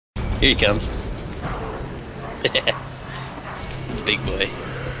Here he comes. Big boy.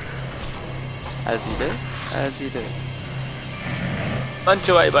 As you do. As you do. Munch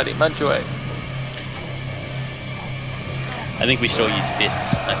away, buddy. Munch away. I think we should all use fists.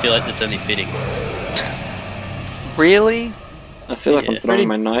 I feel like that's only fitting. Really? I feel like I'm throwing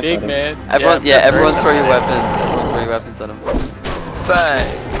my knife Big at him. man. Everyone, yeah, everyone throw your weapons. Everyone throw your weapons at him.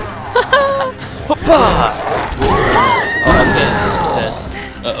 Bang. Hoppa! Oh, I'm dead. I'm dead.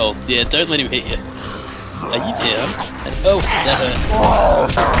 Uh-oh. Yeah, don't let him hit you. Are you down? Oh, that hurt.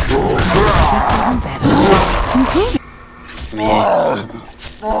 Come here.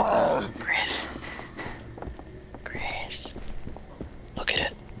 Chris. Chris. Look at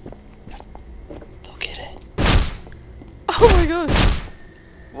it. Look at it. Oh my god!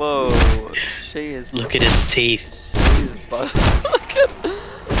 Whoa, she is. Look at his teeth. She is busted.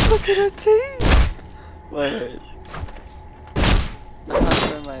 Look at her teeth. Wait.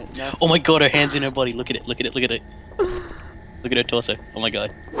 Oh my god, her hands in her body. Look at it. Look at it. Look at it. Look at her torso. Oh my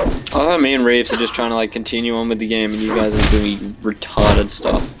god. I thought me and Reeves are just trying to like continue on with the game, and you guys are doing retarded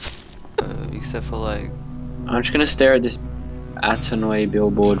stuff. Except for like. I'm just gonna stare at this Atanoi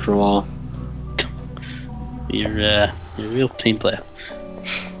billboard for a while. You're a real team player.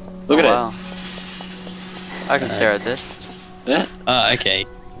 Look at wow. I can stare at this. it. Yeah. Ah, okay.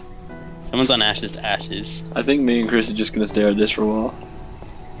 Someone's on Ashes to Ashes. I think me and Chris are just gonna stare at this for a while.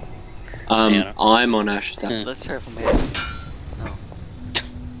 Yeah. I'm on Ashes to Ashes. Let's try from here. No.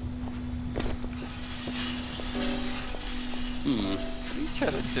 Hmm. What are you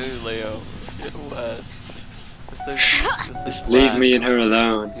trying to do, Leo? Get away. Leave me and her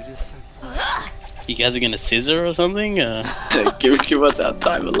alone. You're just so You guys are gonna scissor or something? give us our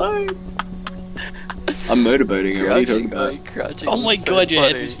time alone. I'm motorboating her. What are you talking about? Crouching Oh my looks god, so your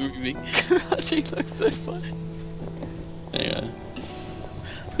head funny. was moving. Crouching looks so funny. Anyway.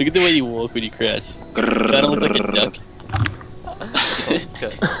 Look at the way you walk when you crouch. Kinda look like a duck.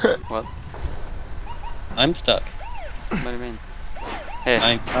 What? I'm stuck. What do you mean? Here,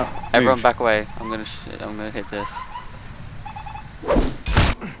 I can't everyone move. back away. I'm gonna hit this.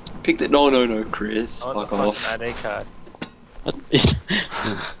 Pick the no, Chris. I want Fuck the off. fucking ID card. What?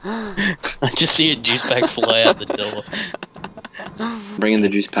 I just see a juice bag fly out the door. Bring in the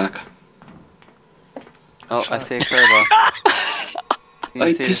juice pack. Oh, I see a crowbar. You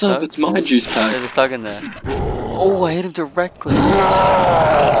Hey, see piss the off! thug? It's my juice There's pack. a thug in there. Oh, I hit him directly.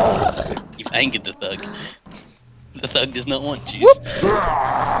 You've angered the thug. The thug does not want juice.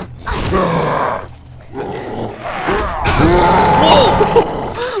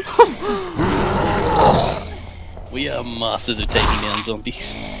 Whoa! We are masters of taking down zombies.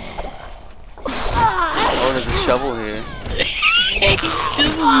 Oh, there's a shovel here.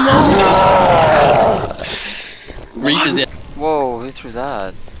 Reaper's out. Whoa, who threw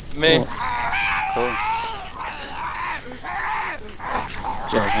that? Me. Cool.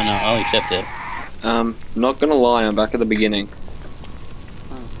 Sure, I know, I'll accept it. Not gonna lie, I'm back at the beginning.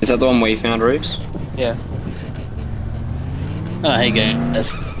 Is that the one we found, Reeves? Yeah. Oh, hey, guys.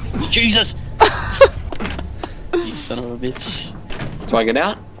 Jesus! You son of a bitch. Do I get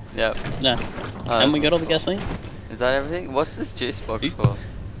out? Yep. No. Haven't we got all the gasoline? Is that everything? What's this juice box Oop. for?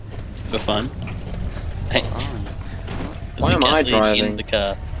 For fun. Hey, Oh, Why the am I gasoline driving? in the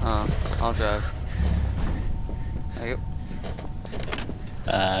car. I'll drive. There you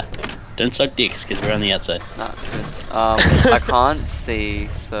go. Don't suck dicks, because we're on the outside. Nah, good. I can't see,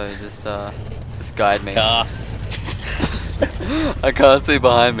 so just guide me. Car. I can't see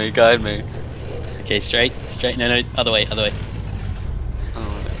behind me, guide me. Okay, straight, no, other way. Oh,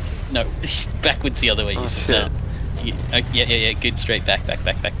 No, backwards the other way. Oh, you shit. Yeah, good, straight, back.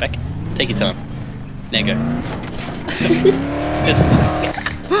 Take your time. Now go.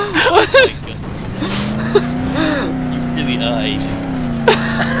 Oh my God. You really are Asian.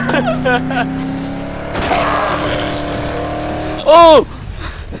 Oh!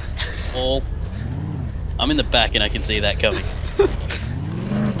 Oh, I'm in the back and I can see that coming.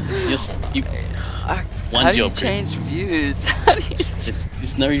 One How do you job, Chris. change views? How do you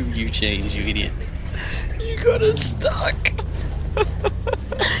There's no view change, you idiot. You got it stuck.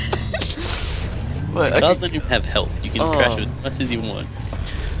 What, Cars don't even have health. You can Oh. crash it as much as you want.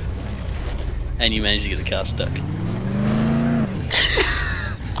 And you manage to get the car stuck.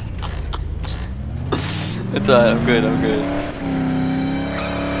 It's alright, I'm good.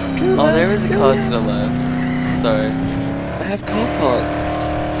 Oh, there is a car to the left. Sorry. I have car parts.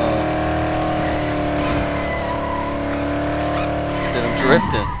 Oh. Dude, I'm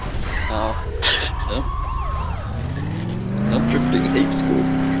drifting. Oh. I'm drifting heaps good.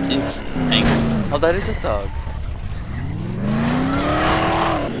 Jeez, angry. Oh, that is a thug.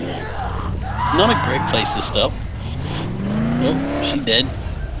 Not a great place to stop. Oh, she's dead.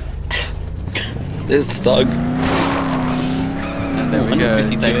 There's the thug. And there we go.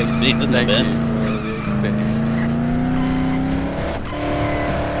 152 XP, that's not Thank bad. you for the XP.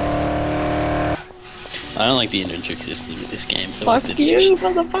 I don't like the inventory system in this game. So Fuck you,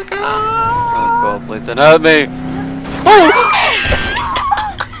 motherfucker! Oh god, please don't hurt me!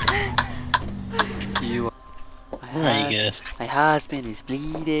 You Alright, you guys. my husband is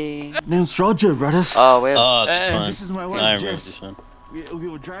bleeding. Name's Roger, brothers. Oh, we're Oh, this one. This is my wife, I remember Jess. this one. We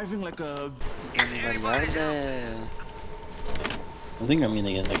were driving like a... anybody out there? I think I'm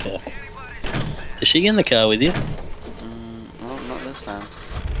gonna get in the car. Is she in the car with you? No, not this time.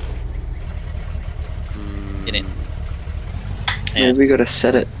 Get in. Maybe we gotta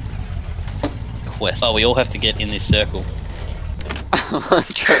set it. Quest. Oh, we all have to get in this circle.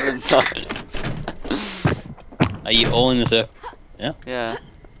 Trevor inside. Are you all in the circle? Yeah.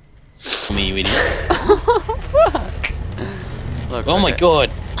 For me, you idiot. Fuck. Look, Oh my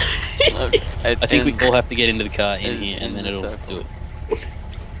god! Look, I think we all have to get into the car in in- here and in then the it'll circle. do it.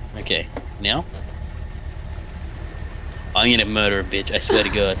 Okay, now? I'm gonna murder a bitch, I swear to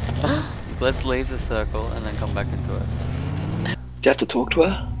god. Let's leave the circle and then come back into it. Do you have to talk to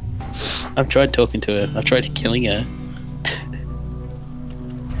her? I've tried talking to her, I've tried killing her.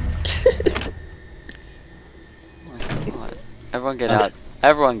 Oh my god. Everyone get out.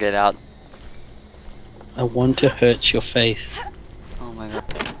 Everyone get out. I want to hurt your face. Oh my god.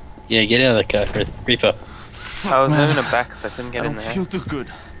 Yeah, get out of the car, Reaper. I was moving it back because I couldn't I get in don't there. feel too good.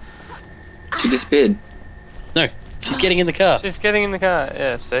 She disappeared. No, she's getting in the car. She's getting in the car.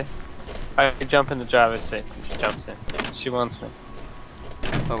 Yeah, see? I jump in the driver's seat and she jumps in. She wants me.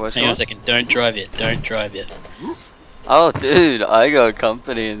 Oh, what's Hang on a wrong? second, don't drive yet, don't drive yet. Oh, dude, I got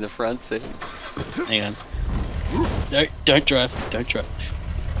company in the front seat. Hang on. No, don't drive, don't drive.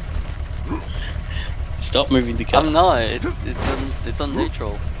 Stop moving the car. I'm not. It's on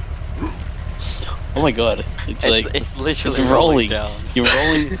neutral. Oh my god, it's like, It's literally it's rolling. down. You're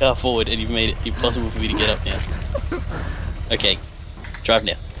rolling the car forward and you've made it impossible for me to get up now. Okay, drive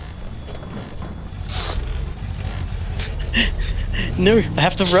now. No, I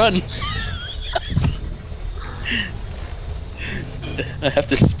have to run. I have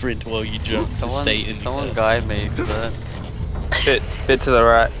to sprint while you jump to stay in the Someone car. guide me, cause Bit to the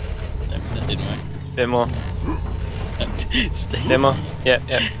right. No, that didn't work. Bit more. Stay- Bit more. Yeah,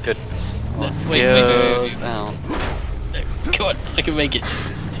 good. No, oh, wait, skills. Ow. No, come on, I can make it.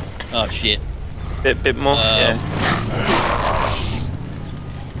 Oh shit. Bit more. Yeah.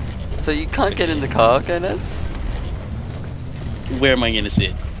 So you can't get in the car, Gonadz? Where am I gonna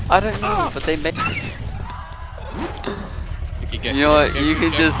sit? I don't know, but they make. Okay, go, You know what? go, You go,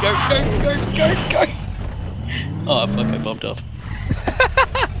 can go, just. go. Oh fuck, I bumped off.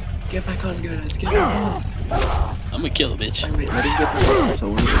 Get back on, Gonadz, get back on. I'm gonna kill a bitch. Wait, let him get the photo so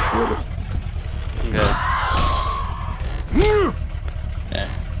we record it. Okay. Yeah.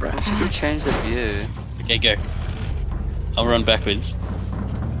 I should change the view. Okay, go. I'll run backwards.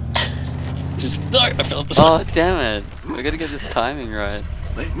 Just no, I fell off the Oh side. damn it! We gotta get this timing right.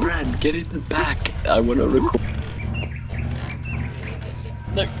 Wait, Brad, get in the back. I wanna record.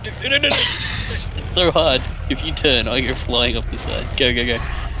 No, no. It's so hard. If you turn, I go flying off the side. Go, go, go.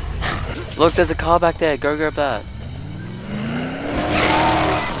 Look, there's a car back there. Go grab that.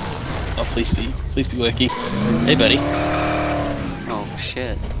 Oh, please be working. Hey, buddy. Oh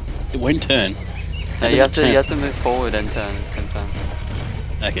shit! It won't turn. No, How you does have it to turn? move forward and turn at the same time.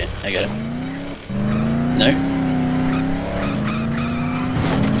 Okay, I got it. No.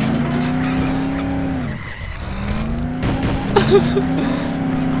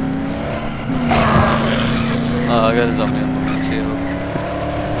 Oh, I got a zombie on my shield.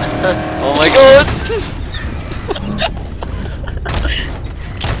 Oh my god!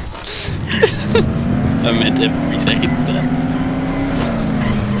 I meant every second of that.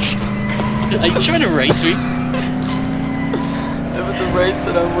 Are you trying to race me? If it's a race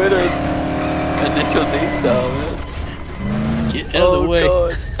that I'm winning. Initial D-star, man. Get out of the way.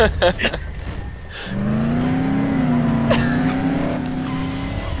 God.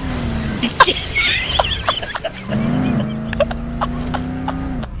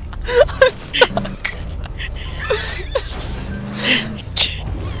 I'm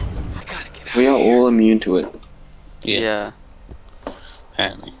stuck. We are all immune to it. Yeah.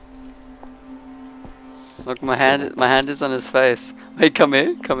 Apparently. Look, my hand is on his face. Wait, come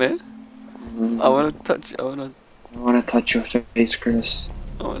here. Mm, I wanna touch I wanna touch your face, Chris.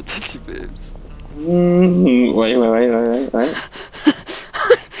 touch your boobs. Wait.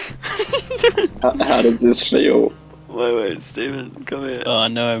 How does this feel? Wait, Steven, come here. Oh, I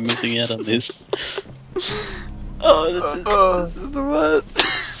know I'm missing out on this. Oh, this is the worst.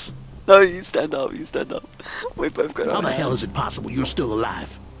 No, you stand up, We both got How our the hell hands. is it possible you're still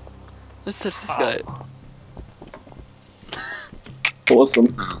alive? Let's touch this guy.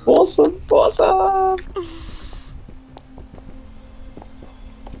 Awesome. Awesome. Awesome.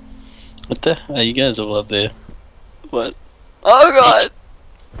 What the hell are you guys all up there? What? Oh god!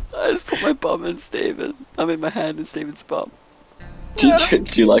 I just put my bum in Steven. I mean my hand in Steven's bum. Do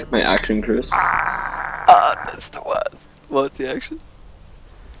you like my action, Chris? Ah, that's the worst. What's the action?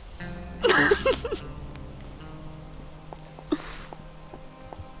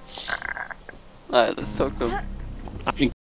 Alright, let's talk to him.